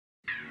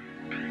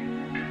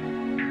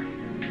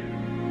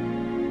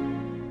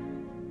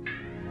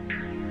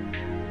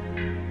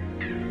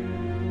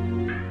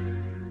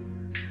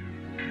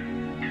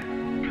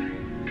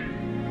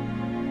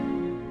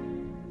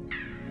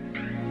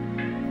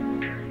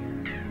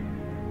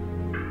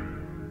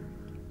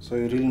So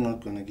you're really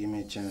not gonna give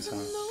me a chance,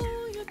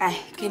 huh?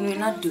 Can we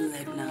not do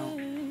that now?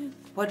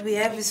 What we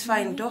have is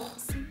fine, doch.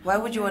 Why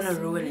would you want to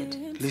ruin it?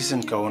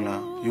 Listen,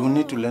 Kaona, you will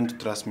need to learn to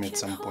trust me at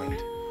some point.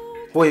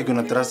 Who are you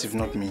gonna trust if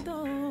not me?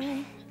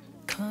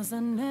 Cause I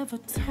never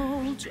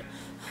told you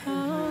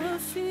how I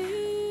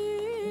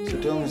feel.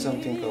 So tell me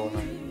something,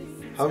 Kaona.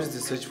 How is the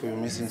search for your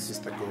missing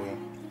sister going?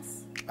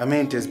 I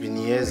mean, it has been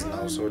years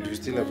now, so do you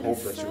still have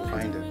hope that you'll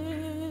find her?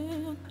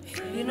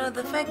 You know,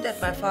 the fact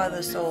that my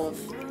father sold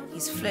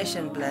his flesh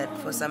and blood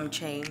for some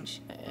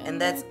change, and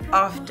that's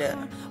after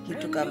he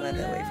took our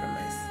mother away from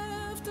us.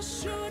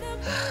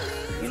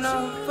 You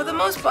know, for the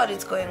most part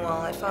it's going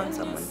well. I found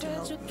someone to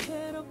help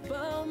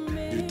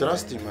me. You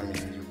trust him, I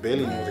mean, you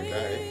barely know the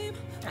guy.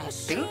 I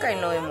think I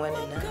know him well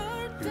enough.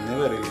 You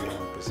never really know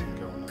a person,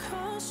 Kaona.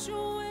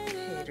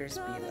 Haters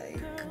be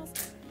like...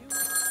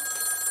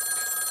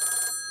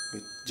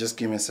 Wait, just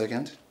give me a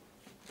second.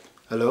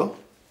 Hello?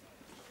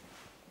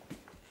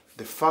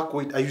 The fuck,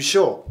 wait, are you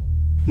sure?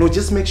 No,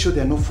 just make sure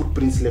there are no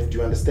footprints left, do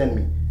you understand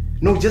me?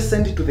 No, just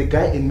send it to the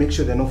guy and make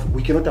sure there are no...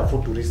 We cannot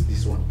afford to risk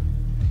this one.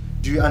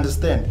 Do you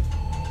understand?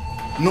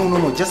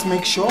 No, just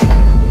make sure.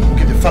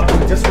 Okay, the fuck,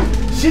 just...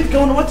 Shit,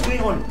 Kaona, what's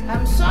going on?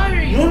 I'm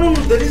sorry. No,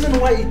 the reason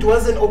why it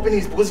wasn't opening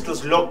is because it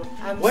was locked.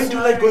 Why do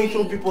you like going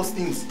through people's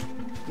things?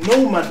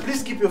 No, man,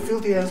 please keep your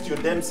filthy hands to your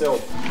damn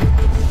self.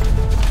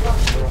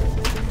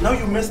 Now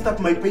you messed up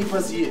my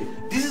papers here.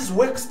 This is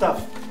work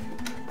stuff.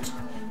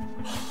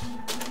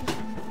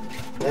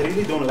 I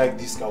really don't like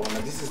this,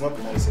 Kaona. This is not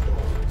nice at all.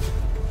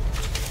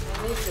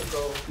 I need to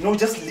go. No,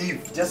 just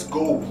leave. Just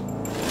go.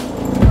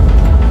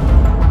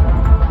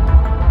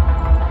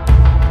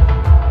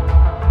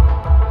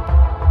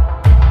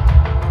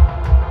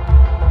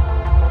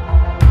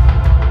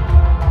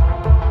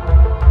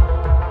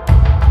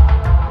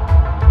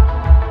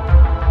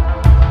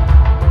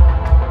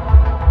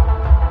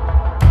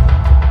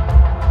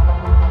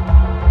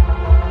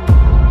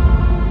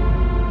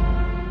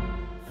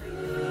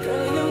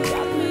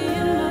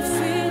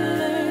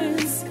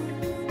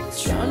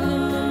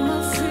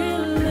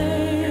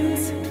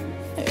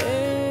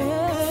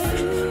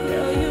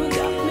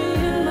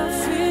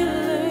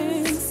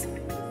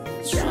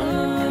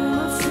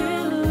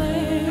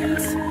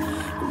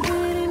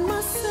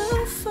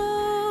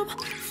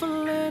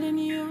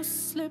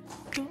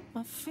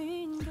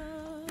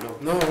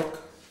 Knock.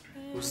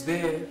 Who's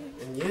there?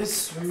 And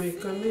yes, you may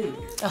come in.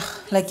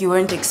 Like you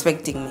weren't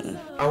expecting me.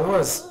 I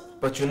was,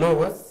 but you know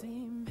what?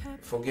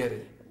 Forget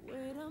it.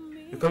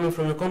 You're coming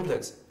from your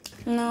complex?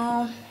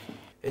 No.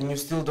 And you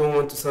still don't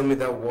want to sell me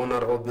that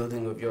worn-out old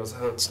building of yours,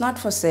 huh? It's not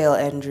for sale,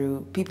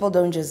 Andrew. People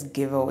don't just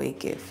give away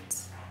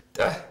gifts.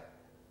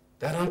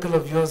 That uncle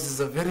of yours is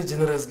a very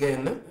generous guy,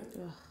 no?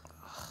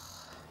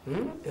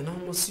 And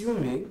I'm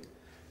assuming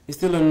he's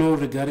still a no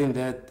regarding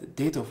that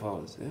date of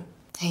ours, yeah?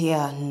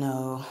 Yeah,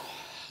 no.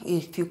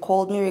 If you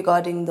called me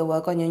regarding the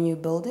work on your new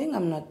building,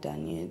 I'm not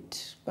done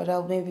yet. But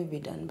I'll maybe be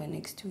done by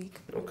next week.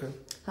 Okay.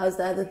 How's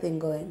the other thing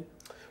going?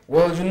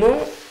 Well, you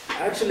know,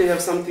 I actually have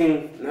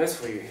something nice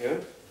for you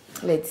here.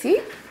 Let's see.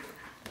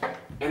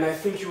 And I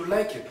think you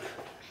like it.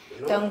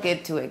 You know? Don't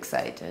get too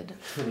excited.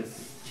 Here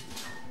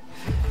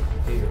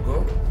you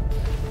go.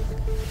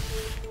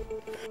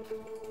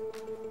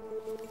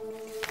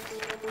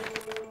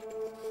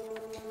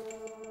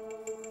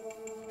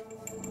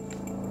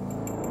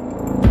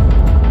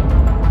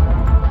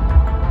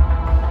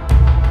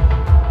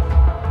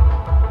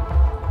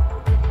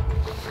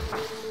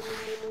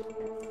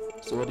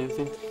 So what do you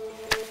think?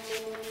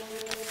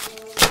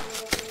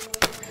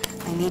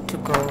 I need to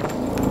go.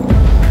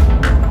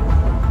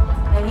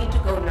 I need to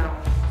go now.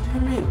 What do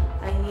you mean?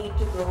 I need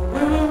to go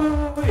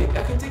now. Wait.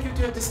 I can take you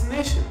to your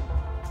destination.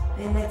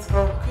 Then let's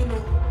go. Okay, no.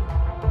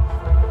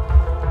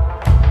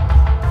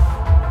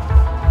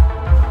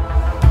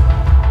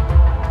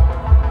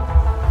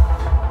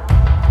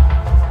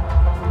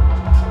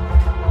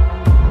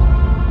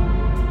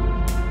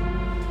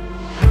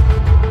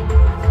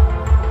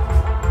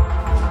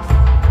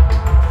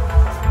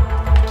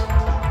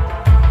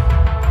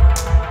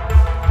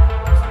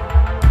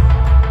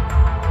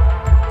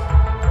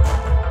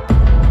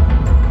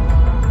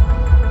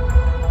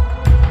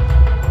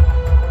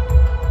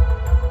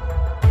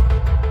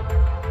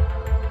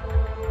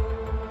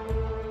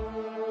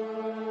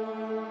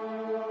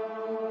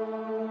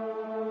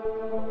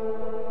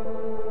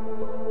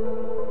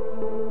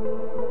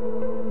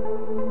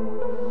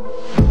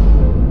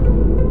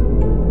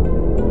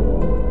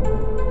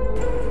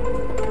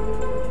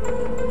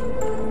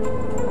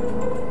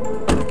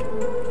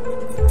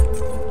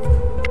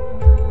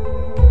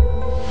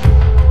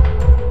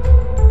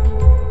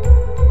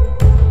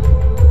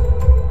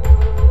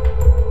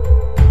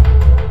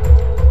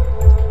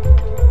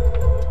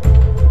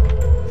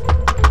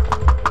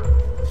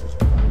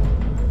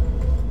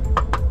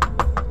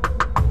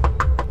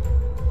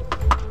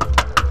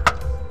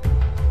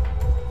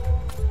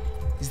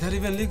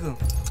 Legal?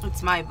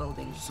 It's my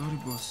building. Sorry,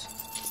 boss.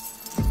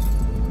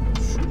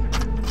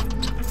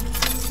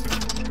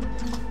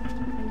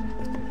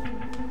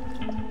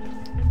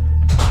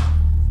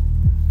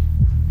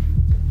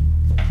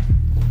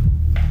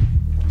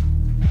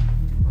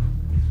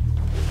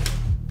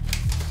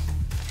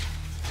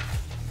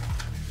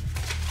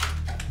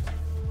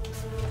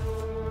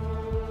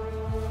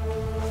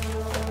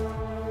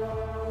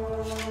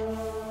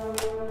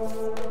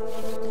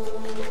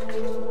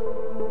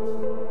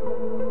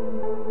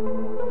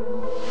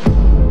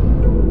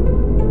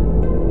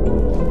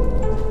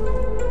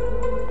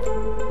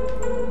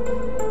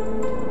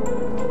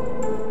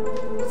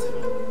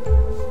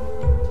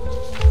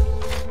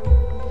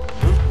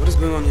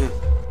 on here?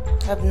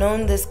 I've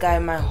known this guy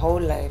my whole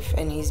life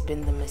and he's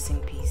been the missing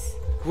piece.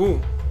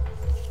 Who?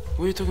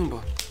 What are you talking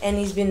about? And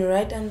he's been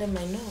right under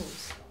my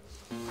nose.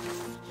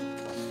 You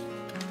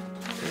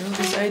know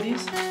these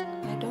IDs?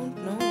 I don't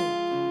know.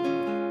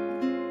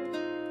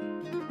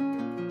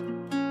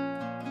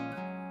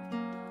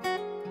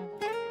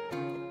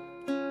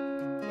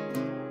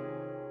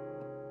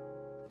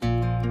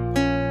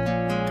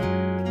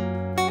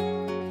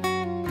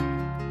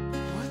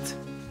 What?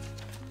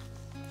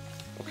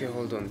 Okay,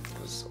 hold on,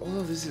 because all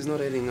of this is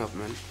not adding up,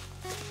 man.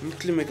 Let me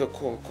quickly make a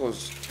call,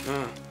 cause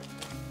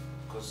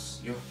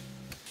you.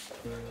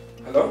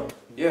 Hello?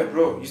 Yeah,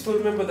 bro. You still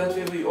remember that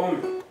favor you owe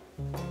me?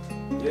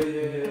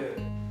 Yeah.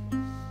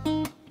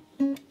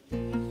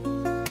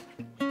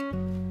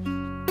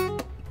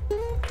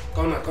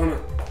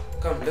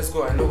 Come, let's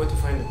go. I know where to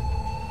find him.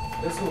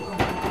 Let's go, come.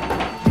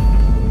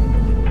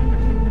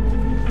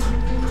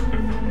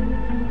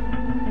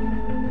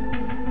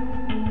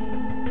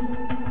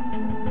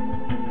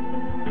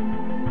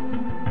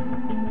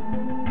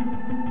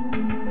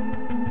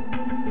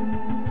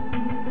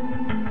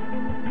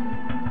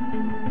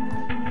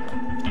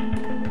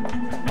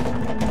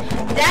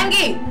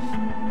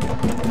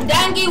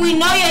 Dangi, we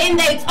know you're in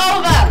there. It's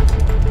over.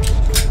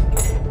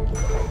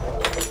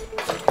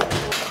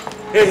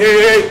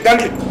 Hey,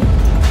 Dangi.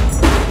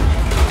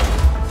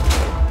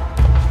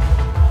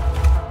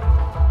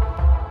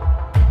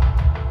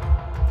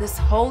 This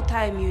whole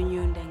time you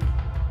knew, Ndadi.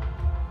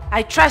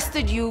 I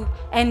trusted you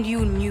and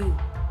you knew.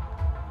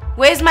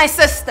 Where's my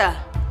sister?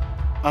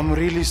 I'm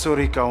really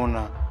sorry,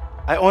 Kauna.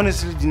 I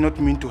honestly did not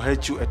mean to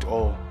hurt you at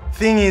all.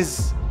 Thing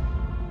is,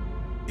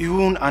 you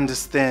won't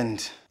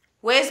understand.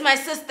 Where's my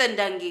sister,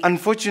 Ndadi?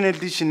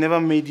 Unfortunately, she never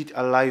made it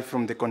alive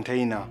from the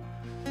container.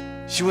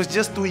 She was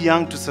just too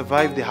young to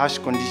survive the harsh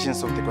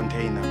conditions of the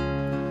container.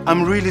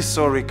 I'm really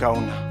sorry,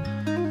 Kauna.